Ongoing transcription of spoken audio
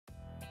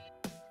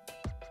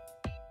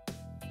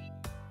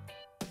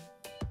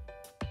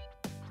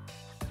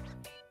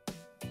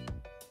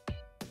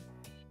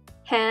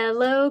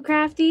Hello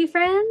crafty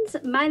friends,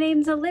 my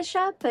name's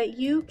Alicia, but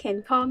you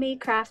can call me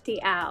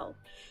Crafty Al.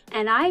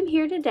 And I'm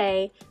here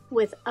today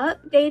with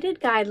updated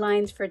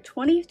guidelines for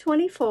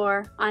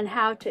 2024 on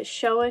how to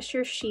show us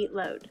your sheet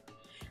load.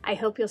 I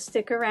hope you'll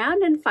stick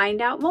around and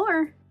find out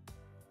more.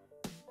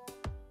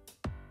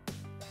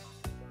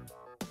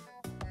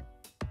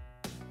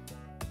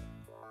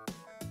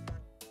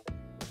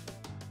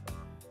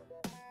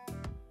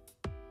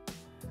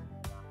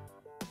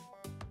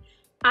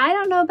 I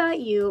don't know about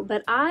you,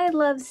 but I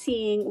love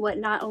seeing what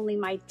not only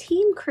my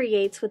team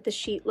creates with the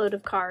sheet load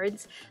of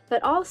cards,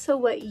 but also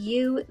what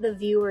you, the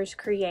viewers,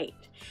 create.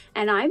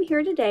 And I'm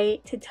here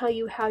today to tell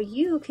you how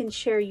you can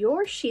share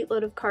your sheet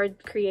load of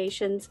card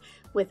creations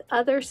with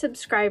other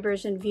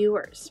subscribers and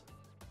viewers.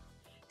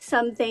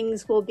 Some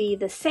things will be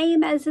the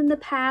same as in the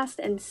past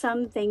and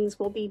some things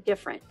will be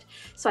different.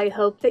 So I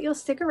hope that you'll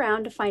stick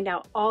around to find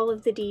out all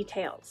of the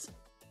details.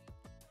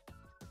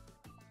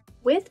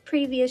 With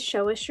previous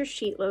Show Us Your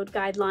Sheet Load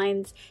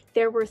guidelines,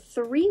 there were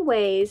 3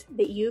 ways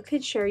that you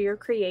could share your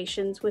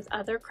creations with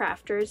other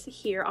crafters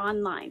here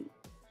online.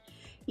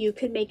 You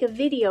could make a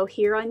video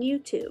here on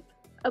YouTube,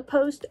 a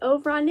post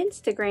over on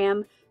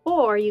Instagram,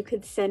 or you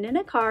could send in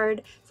a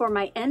card for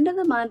my end of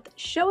the month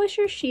Show Us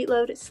Your Sheet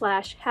Load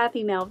 /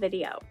 Happy Mail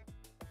video.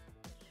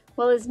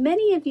 Well, as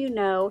many of you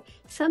know,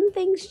 some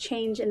things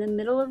changed in the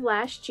middle of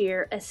last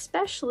year,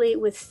 especially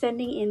with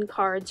sending in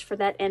cards for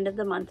that end of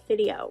the month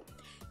video.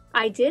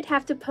 I did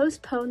have to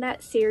postpone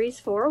that series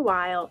for a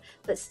while,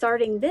 but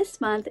starting this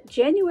month,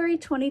 January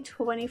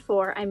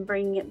 2024, I'm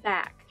bringing it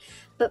back.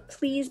 But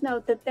please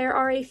note that there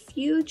are a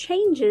few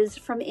changes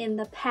from in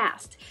the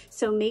past,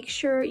 so make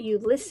sure you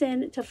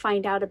listen to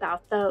find out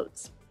about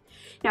those.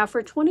 Now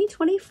for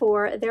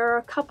 2024, there are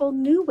a couple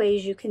new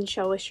ways you can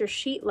show us your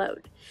sheet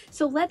load,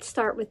 so let's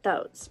start with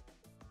those.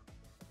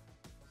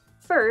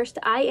 First,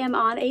 I am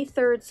on a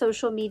third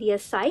social media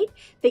site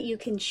that you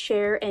can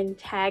share and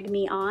tag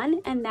me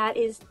on, and that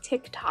is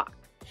TikTok.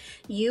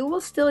 You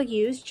will still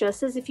use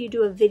just as if you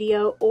do a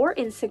video or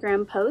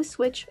Instagram post,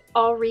 which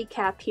I'll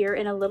recap here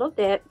in a little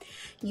bit.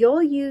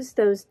 You'll use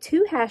those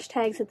 2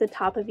 hashtags at the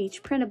top of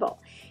each printable.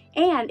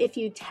 And if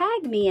you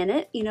tag me in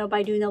it,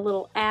 by doing a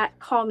little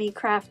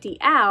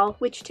 @CallMeCraftyAl,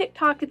 which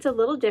TikTok it's a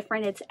little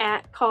different, it's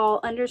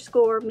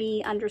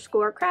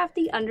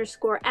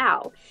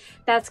 @call_me_crafty_Al.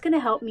 That's going to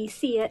help me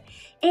see it.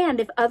 And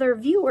if other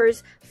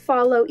viewers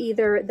follow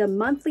either the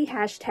monthly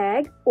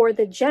hashtag or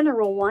the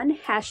general one,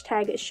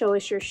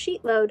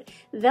 #ShowUsYourSheetLoad,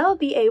 they'll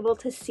be able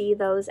to see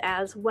those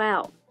as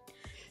well.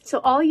 So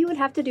all you would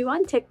have to do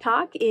on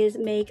TikTok is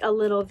make a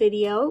little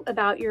video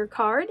about your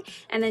card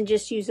and then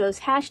just use those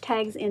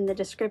hashtags in the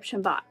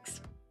description box.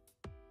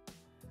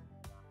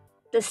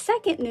 The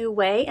second new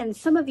way, and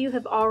some of you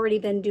have already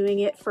been doing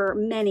it for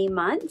many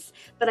months,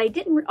 but I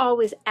didn't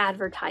always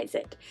advertise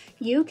it.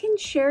 You can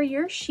share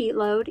your sheet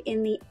load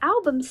in the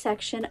album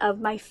section of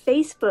my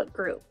Facebook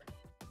group.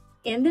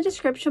 In the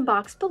description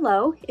box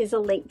below is a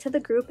link to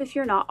the group if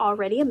you're not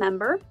already a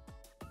member.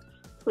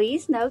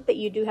 Please note that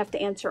you do have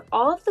to answer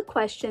all of the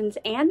questions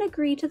and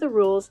agree to the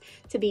rules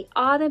to be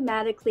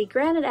automatically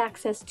granted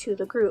access to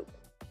the group.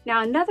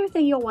 Now, another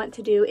thing you'll want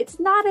to do, it's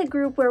not a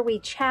group where we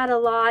chat a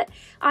lot.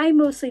 I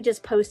mostly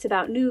just post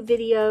about new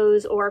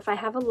videos or if I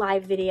have a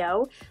live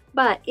video,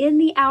 but in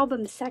the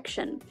album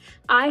section,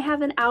 I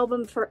have an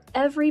album for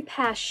every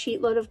past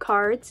sheet load of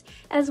cards,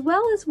 as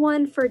well as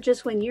one for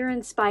just when you're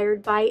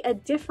inspired by a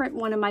different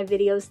one of my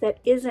videos that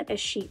isn't a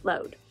sheet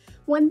load.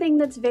 One thing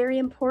that's very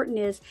important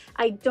is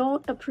I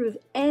don't approve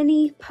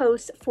any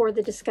posts for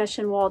the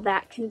discussion wall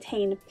that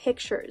contain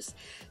pictures.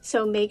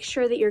 So make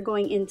sure that you're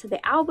going into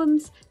the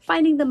albums,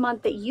 finding the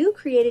month that you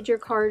created your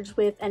cards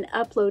with, and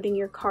uploading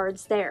your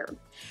cards there.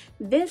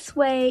 This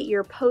way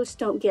your posts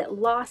don't get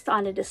lost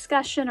on a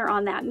discussion or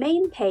on that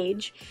main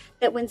page,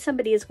 that when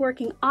somebody is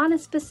working on a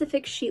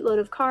specific sheet load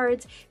of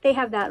cards, they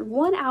have that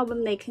one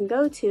album they can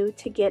go to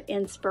get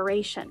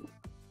inspiration.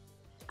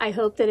 I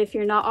hope that if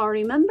you're not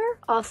already a member,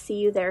 I'll see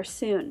you there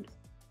soon.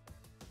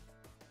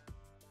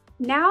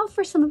 Now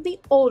for some of the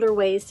older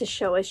ways to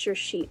show us your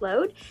sheet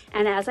load,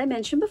 and as I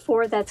mentioned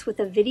before, that's with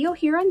a video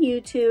here on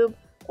YouTube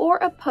or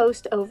a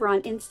post over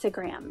on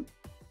Instagram.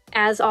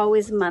 As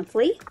always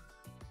monthly,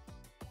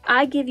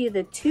 I give you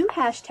the 2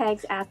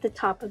 hashtags at the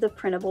top of the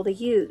printable to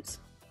use.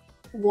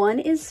 One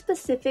is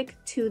specific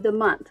to the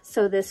month,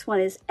 so this one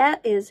is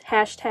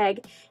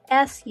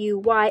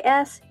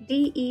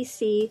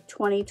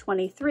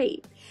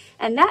 #SUYSDEC2023,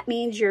 and that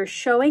means you're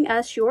showing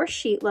us your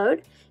sheet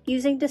load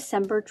using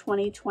December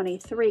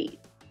 2023.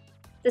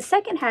 The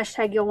second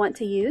hashtag you'll want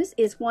to use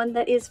is one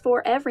that is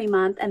for every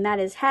month, and that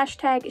is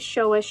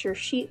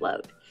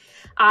 #ShowUsYourSheetLoad.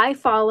 I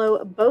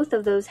follow both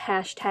of those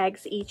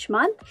hashtags each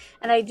month,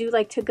 and I do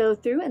like to go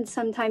through and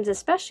sometimes,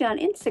 especially on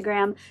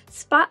Instagram,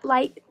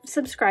 spotlight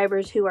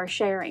subscribers who are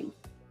sharing.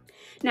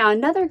 Now,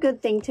 another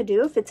good thing to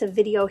do if it's a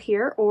video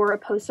here or a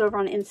post over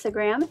on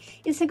Instagram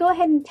is to go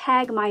ahead and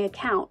tag my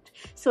account.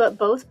 So at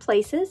both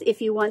places,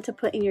 if you want to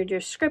put in your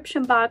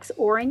description box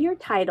or in your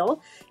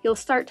title, you'll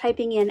start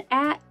typing in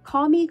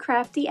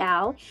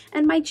 @CallMeCraftyAl,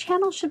 and my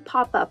channel should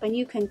pop up, and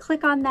you can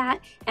click on that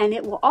and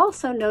it will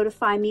also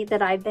notify me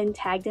that I've been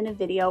tagged in a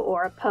video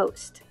or a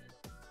post.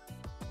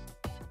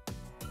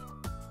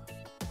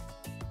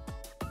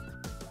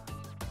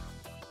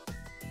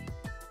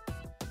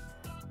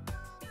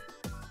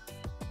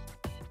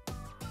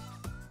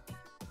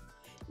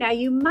 Now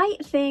you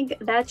might think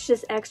that's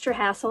just extra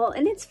hassle,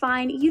 and it's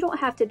fine, you don't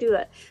have to do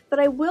it. But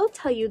I will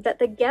tell you that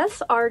the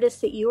guest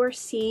artists that you are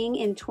seeing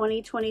in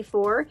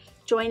 2024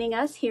 joining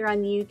us here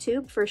on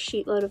YouTube for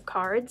SheetLoad of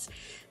Cards,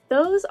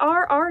 those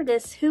are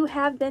artists who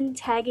have been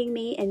tagging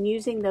me and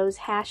using those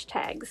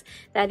hashtags.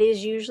 That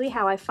is usually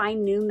how I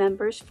find new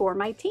members for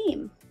my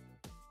team.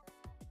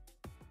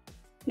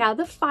 Now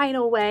the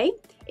final way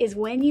is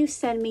when you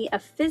send me a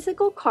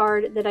physical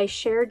card that I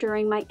share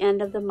during my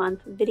end of the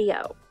month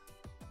video.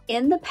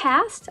 In the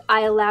past,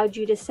 I allowed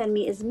you to send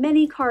me as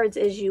many cards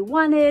as you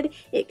wanted.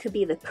 It could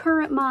be the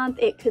current month,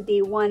 it could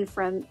be one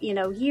from,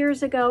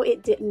 years ago,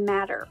 it didn't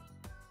matter.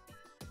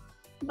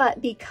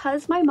 But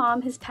because my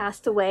mom has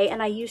passed away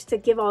and I used to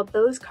give all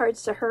those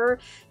cards to her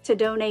to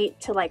donate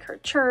to like her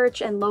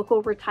church and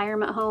local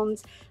retirement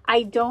homes,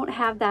 I don't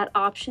have that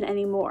option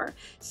anymore.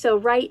 So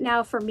right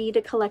now for me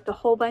to collect a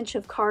whole bunch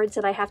of cards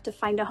that I have to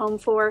find a home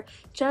for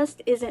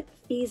just isn't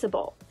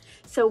feasible.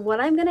 So what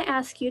I'm going to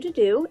ask you to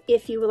do,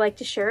 if you would like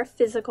to share a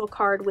physical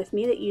card with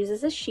me that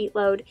uses a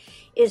SheetLoad,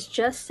 is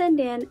just send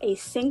in a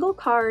single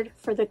card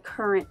for the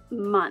current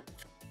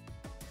month.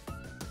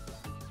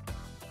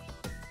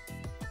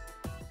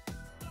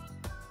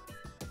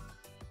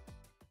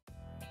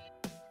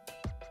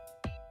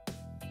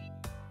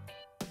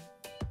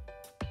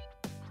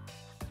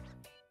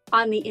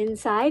 On the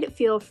inside,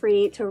 feel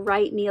free to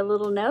write me a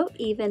little note,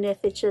 even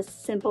if it's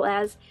just simple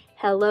as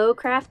 "Hello,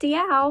 Crafty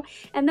Owl,"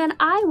 and then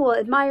I will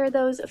admire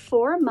those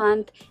for a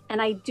month,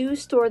 and I do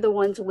store the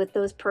ones with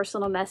those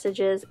personal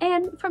messages,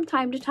 and from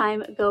time to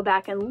time go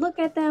back and look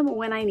at them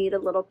when I need a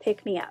little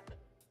pick-me-up.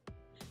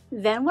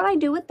 Then what I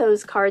do with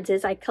those cards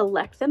is I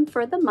collect them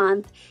for the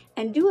month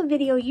and do a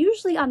video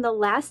usually on the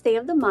last day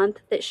of the month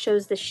that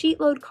shows the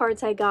SheetLoad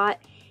cards I got.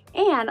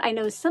 And I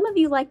know some of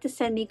you like to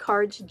send me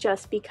cards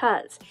just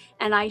because,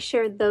 and I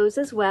shared those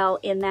as well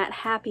in that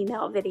Happy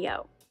Mail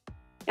video.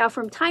 Now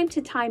from time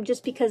to time,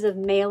 just because of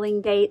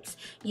mailing dates,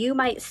 you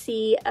might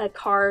see a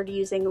card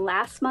using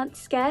last month's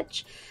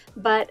sketch,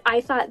 but I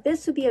thought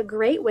this would be a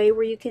great way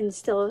where you can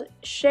still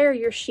share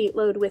your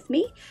SheetLoad with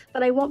me,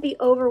 but I won't be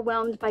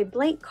overwhelmed by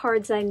blank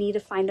cards I need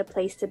to find a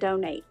place to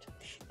donate.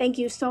 Thank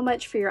you so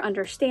much for your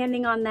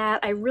understanding on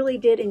that. I really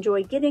did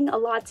enjoy getting a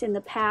lot in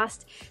the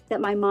past that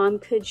my mom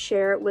could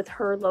share with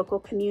her local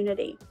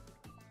community.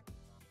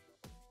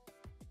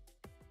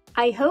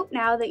 I hope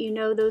now that you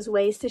know those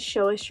ways to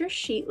show us your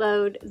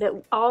SheetLoad that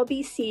I'll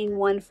be seeing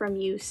one from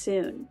you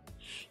soon.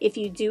 If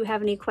you do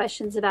have any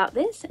questions about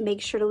this,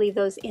 make sure to leave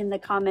those in the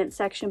comment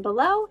section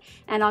below,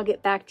 and I'll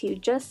get back to you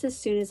just as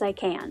soon as I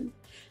can.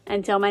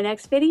 Until my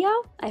next video,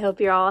 I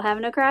hope you're all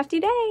having a crafty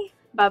day.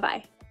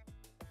 Bye-bye.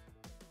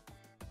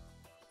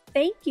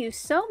 Thank you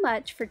so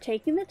much for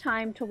taking the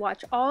time to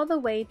watch all the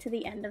way to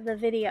the end of the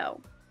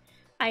video.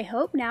 I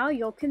hope now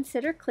you'll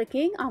consider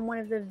clicking on one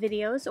of the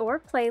videos or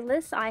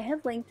playlists I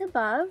have linked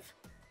above.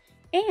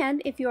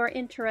 And if you are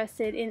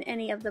interested in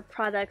any of the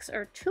products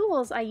or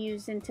tools I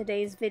used in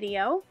today's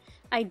video,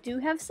 I do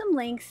have some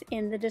links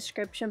in the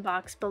description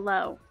box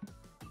below.